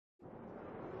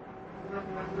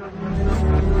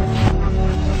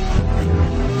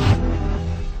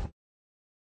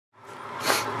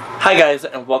Hi guys,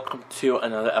 and welcome to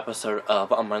another episode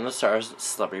of Among the Stars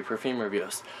Celebrity Perfume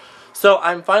Reviews. So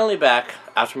I'm finally back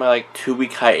after my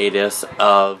 2-week hiatus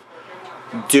of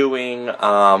doing,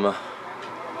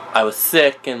 I was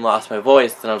sick and lost my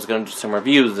voice, and I was going to do some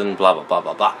reviews and blah blah blah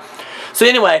blah blah. So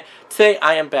anyway, today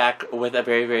I am back with a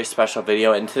very, very special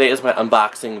video, and today is my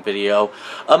unboxing video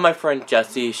of my friend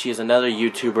Jessie. She is another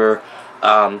YouTuber,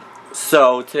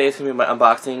 so today is going to be my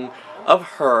unboxing of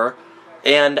her.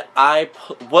 And I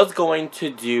was going to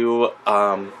do,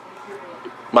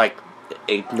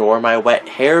 ignore my wet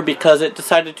hair because it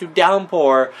decided to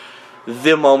downpour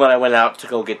the moment I went out to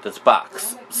go get this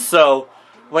box. So,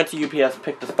 went to UPS,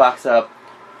 picked this box up.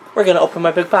 We're gonna open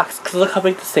my big box, because look how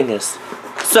big this thing is.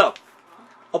 So,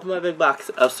 open my big box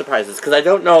of surprises, because I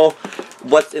don't know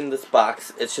what's in this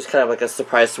box. It's just kind of like a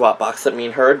surprise swap box that me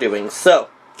and her are doing. So,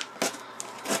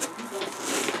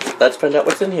 let's find out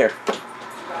what's in here.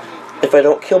 If I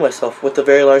don't kill myself with a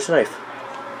very large knife.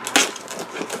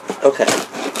 Okay.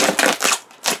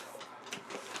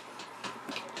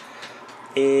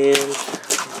 And...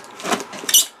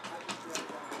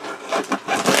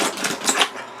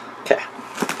 okay.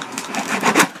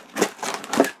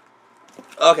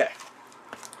 Okay.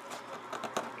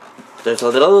 There's a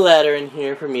little letter in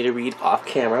here for me to read off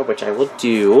camera, which I will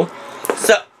do.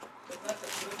 So,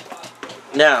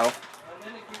 now...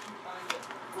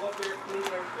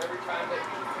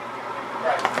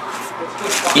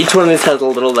 each one of these has a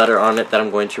little letter on it that I'm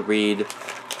going to read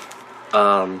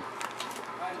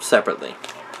separately.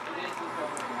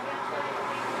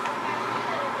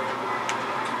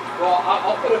 Well,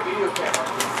 I'll put a video camera.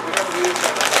 We have a video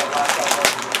camera on the laptop.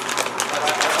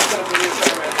 I'll put a video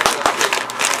camera in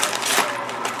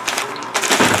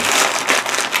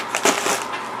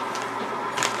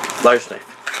the Large knife.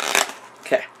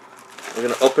 Okay. We're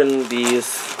going to open these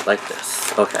like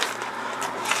this. Okay.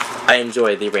 I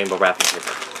enjoy the rainbow wrapping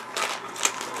paper.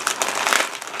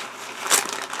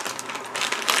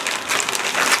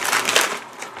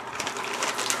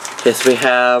 Okay, so we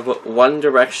have One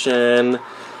Direction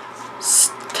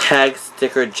tag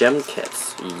sticker gem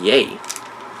kits. Yay.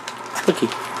 Looky.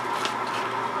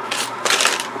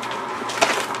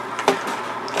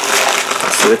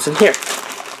 Let's see what's in here.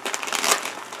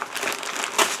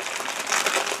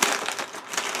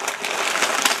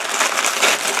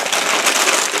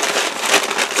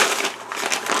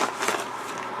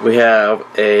 We have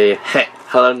a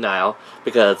Hello Niall,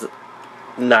 because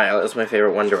Niall is my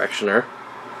favorite One Directioner.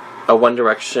 A One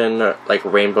Direction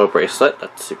rainbow bracelet,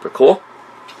 that's super cool.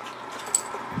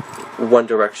 One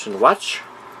Direction watch.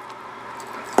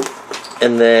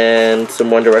 And then some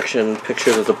One Direction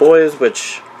pictures of the boys,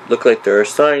 which look like they're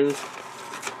signed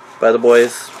by the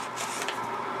boys.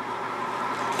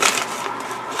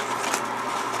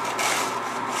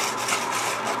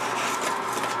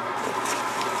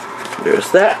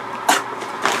 There's that.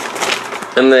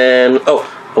 And then, a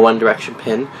One Direction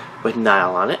pin with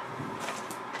Niall on it.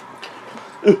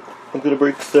 Ooh, I'm gonna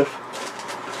break stuff.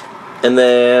 And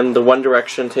then the One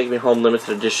Direction Take Me Home limited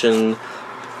edition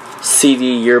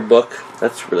CD yearbook.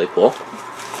 That's really cool.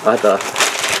 I'll have to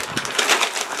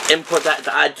import that to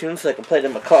iTunes so I can play it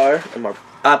in my car, in my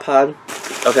iPod.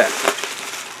 Okay.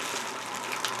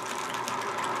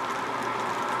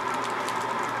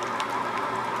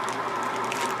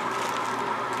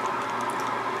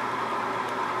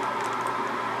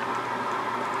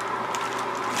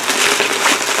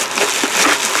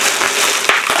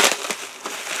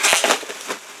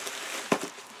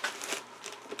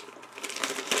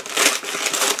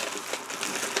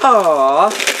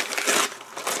 Aww,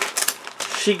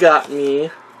 she got me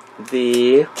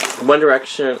the One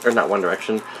Direction, or not One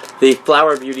Direction, the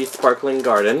Flower Beauty Sparkling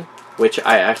Garden, which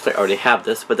I actually already have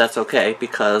this, but that's okay,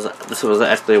 because this was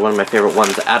actually one of my favorite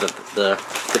ones out of the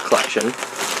collection.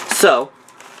 So,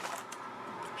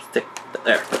 stick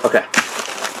there, okay.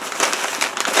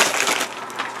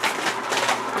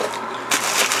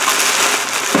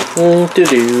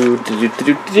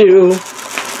 Do-do-do-do-do-do-do.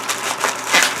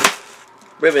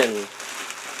 Ribbon.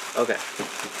 Okay.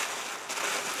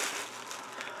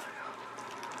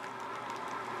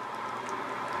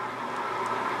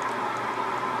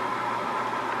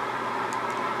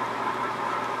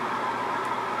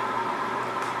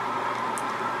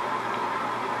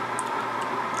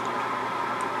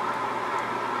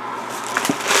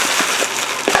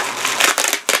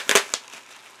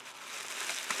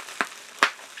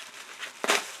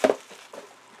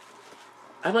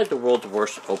 I'm like the world's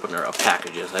worst opener of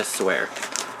packages, I swear.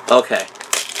 Okay.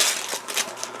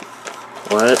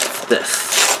 What's this?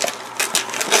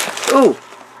 Ooh!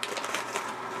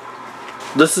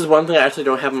 This is one thing I actually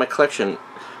don't have in my collection.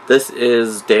 This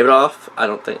is Davidoff. I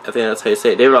think that's how you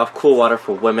say it. Davidoff Cool Water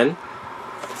for Women.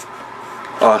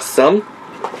 Awesome.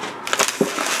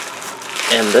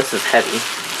 And this is heavy.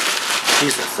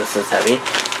 Jesus, this is heavy.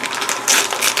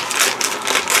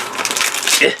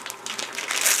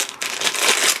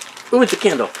 Ooh, it's a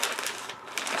candle.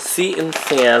 Sea and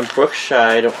Sand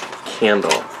Brookshire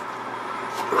candle.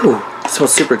 Ooh, it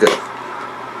smells super good.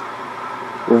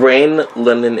 Rain,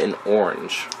 Lemon, and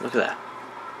Orange. Look at that.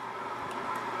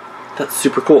 That's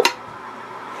super cool.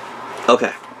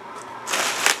 Okay.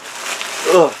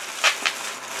 Ugh.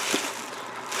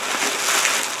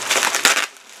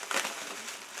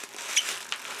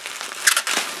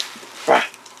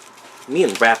 Me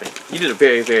and wrapping. You did a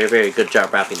very, very, very good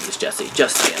job wrapping these, Jesse.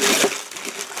 Just saying.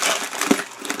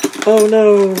 Oh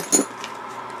no!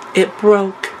 It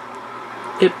broke.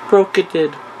 It broke. It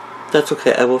did. That's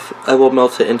okay. I will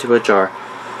melt it into a jar.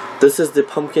 This is the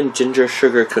pumpkin ginger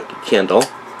sugar cookie candle.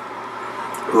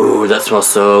 Ooh, that smells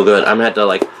so good. I'm gonna have to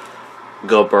like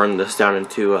go burn this down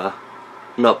into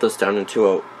melt this down into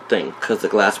a thing because the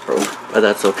glass broke. But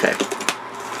that's okay.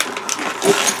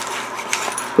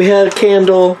 We had a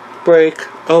candle break.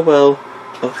 Oh well.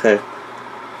 Okay.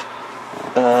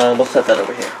 We'll set that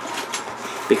over here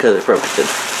because it broke.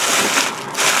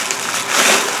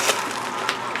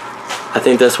 I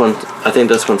think this one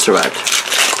survived.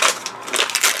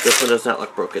 This one does not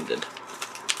look broken. Did.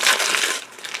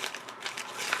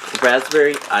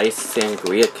 Raspberry Ice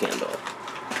Sangria candle.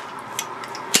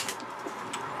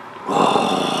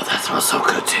 Oh, that smells so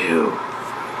good too.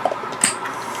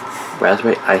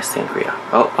 Raspberry Ice Sangria.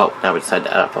 Oh, now we decided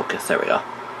to add a focus. There we go.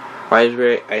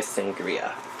 Raspberry Ice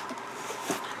Sangria.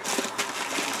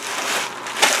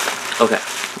 Okay.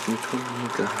 Which one do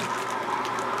you got?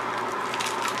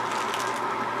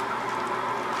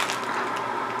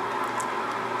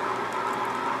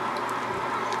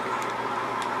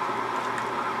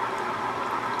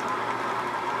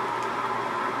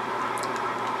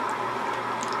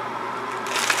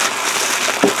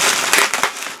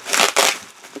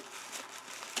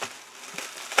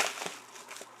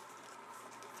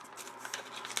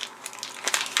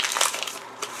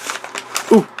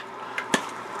 Ooh!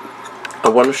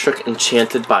 A Wonderstruck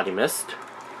Enchanted Body Mist.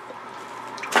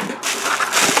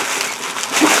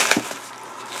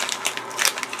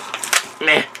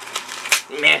 Meh.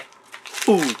 Meh.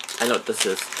 Ooh! I know what this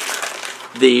is.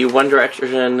 The One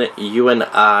Direction You and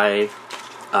I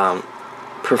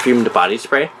perfumed body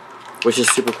spray, which is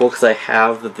super cool because I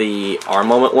have the Our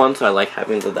Moment one, so I like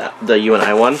having the You and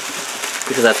I one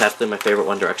because that's actually my favorite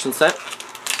One Direction set.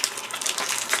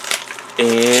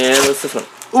 And what's this one?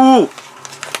 Ooh!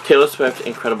 Taylor Swift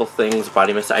Incredible Things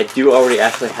Body Mist. I do already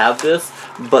actually have this,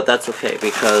 but that's okay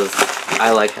because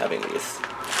I like having these.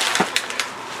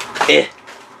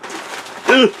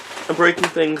 Ooh! I'm breaking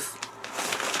things.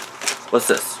 What's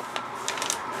this?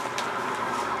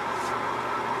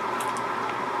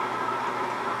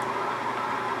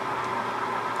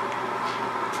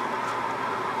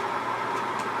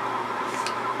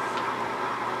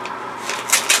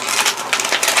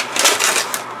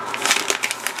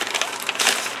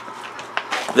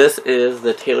 This is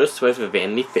the Taylor Swift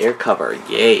Vanity Fair cover.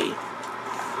 Yay.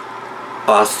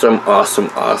 Awesome, awesome,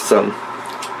 awesome.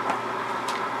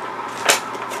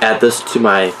 Add this to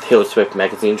my Taylor Swift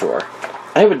magazine drawer.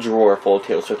 I have a drawer full of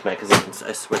Taylor Swift magazines,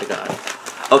 I swear to God.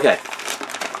 Okay.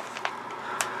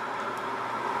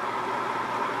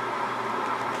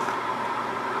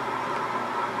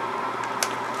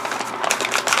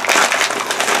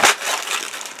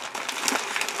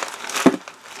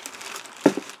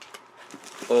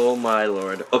 Oh my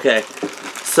lord. Okay,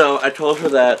 so I told her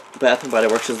that Bath & Body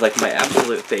Works is like my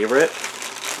absolute favorite.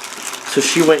 So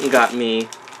she went and got me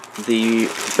the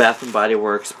Bath & Body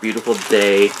Works Beautiful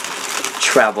Day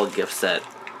travel gift set.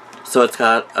 So it's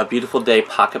got a Beautiful Day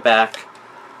pocket back,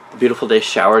 a Beautiful Day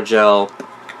shower gel,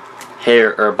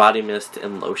 hair or body mist,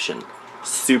 and lotion.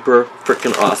 Super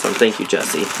freaking awesome. Thank you,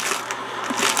 Jesse.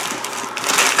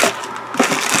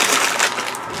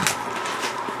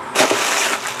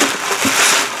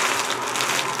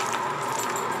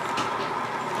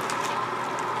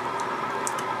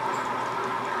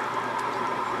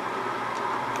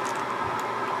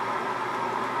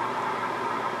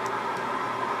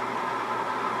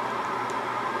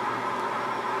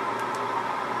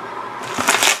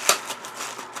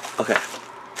 Okay.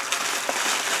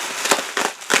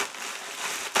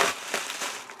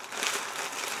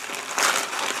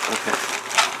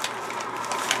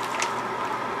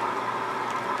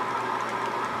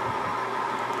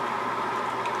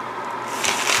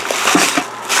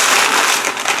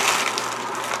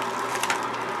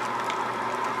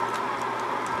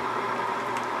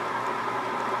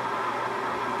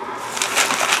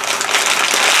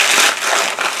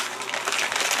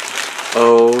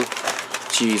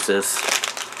 Jesus.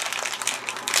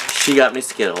 She got me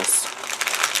Skittles.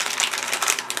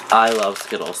 I love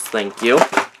Skittles. Thank you.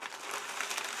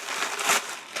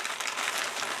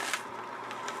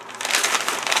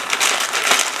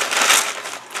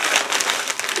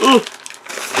 Ooh.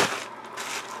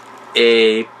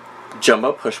 A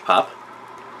Jumbo Push Pop.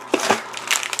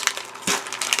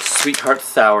 Sweetheart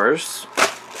Sours.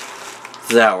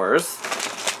 Zowers.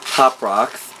 Pop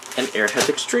Rocks. And Airhead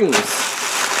Extremes.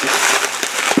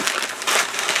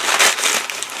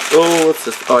 Oh, what's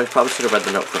this? Oh, I probably should have read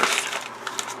the note first.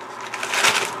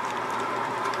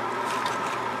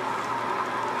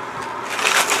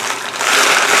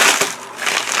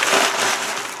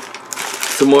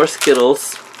 Some more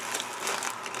Skittles.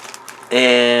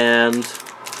 And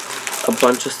a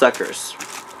bunch of suckers.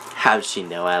 How did she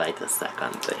know I like to suck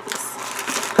on things?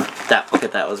 Okay,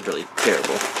 that was really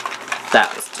terrible.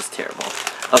 That was just terrible.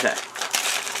 Okay.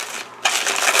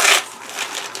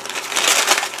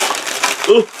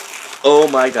 Ooh. Oh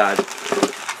my god.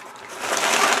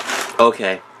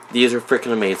 Okay. These are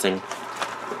freaking amazing.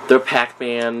 They're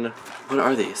Pac-Man. What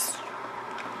are these?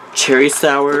 Cherry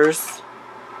Sours.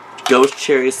 Ghost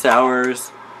Cherry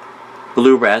Sours.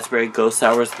 Blue Raspberry Ghost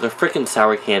Sours. They're freaking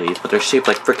sour candies, but they're shaped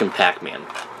like freaking Pac-Man.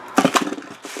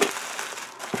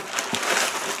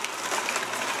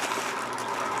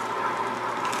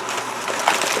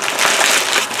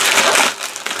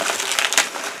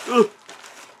 Ooh.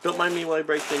 Don't mind me while I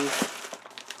break things.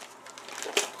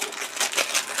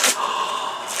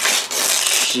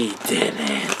 She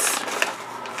didn't.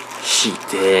 She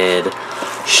did.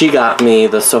 She got me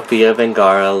the Sofia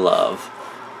Vergara Love.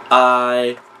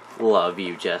 I love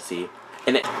you, Jesse.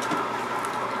 And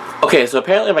okay, so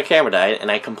apparently my camera died,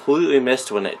 and I completely missed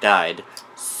when it died.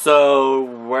 So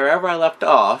wherever I left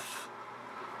off,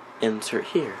 insert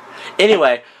here.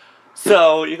 Anyway,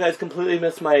 so you guys completely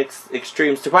missed my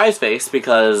extreme surprise face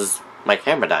because my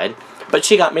camera died. But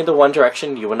she got me the One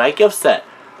Direction You and I gift set,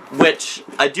 which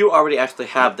I do already actually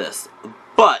have this.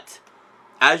 But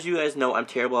as you guys know, I'm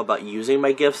terrible about using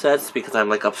my gift sets because I'm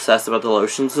like obsessed about the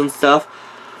lotions and stuff.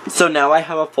 So now I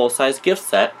have a full-size gift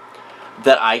set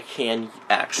that I can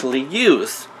actually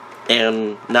use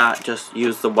and not just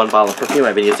use the one bottle of perfume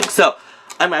I've been using. So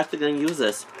I'm actually going to use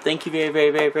this. Thank you very,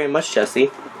 very, very, very much, Jessie.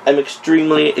 I'm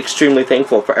extremely, extremely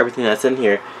thankful for everything that's in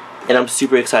here, and I'm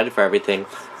super excited for everything.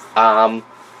 I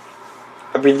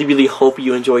really, really hope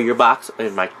you enjoy your box.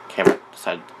 And my camera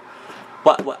decided.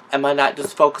 What? Am I not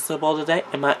just focusable today?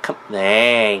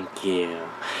 Thank you.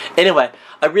 Anyway,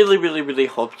 I really, really, really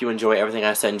hope you enjoy everything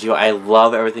I send you. I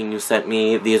love everything you sent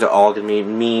me. These are all going to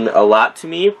mean a lot to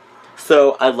me.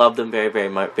 So, I love them very, very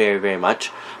much, very, very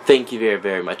much. Thank you very,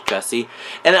 very much, Jessie.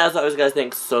 And as always, guys,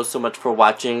 thanks so, so much for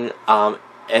watching.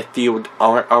 If you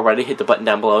aren't already, hit the button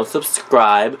down below and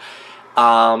subscribe.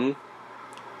 Follow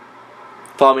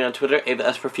me on Twitter,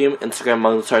 @SPerfume, Instagram,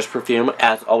 Among the Stars Perfume.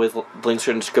 As always, links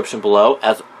are in the description below.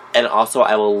 And also,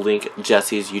 I will link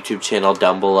Jessie's YouTube channel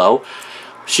down below.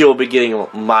 She will be getting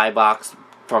my box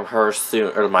from her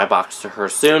soon, or my box to her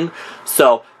soon.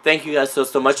 So, thank you guys so,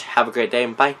 so much. Have a great day,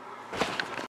 and bye.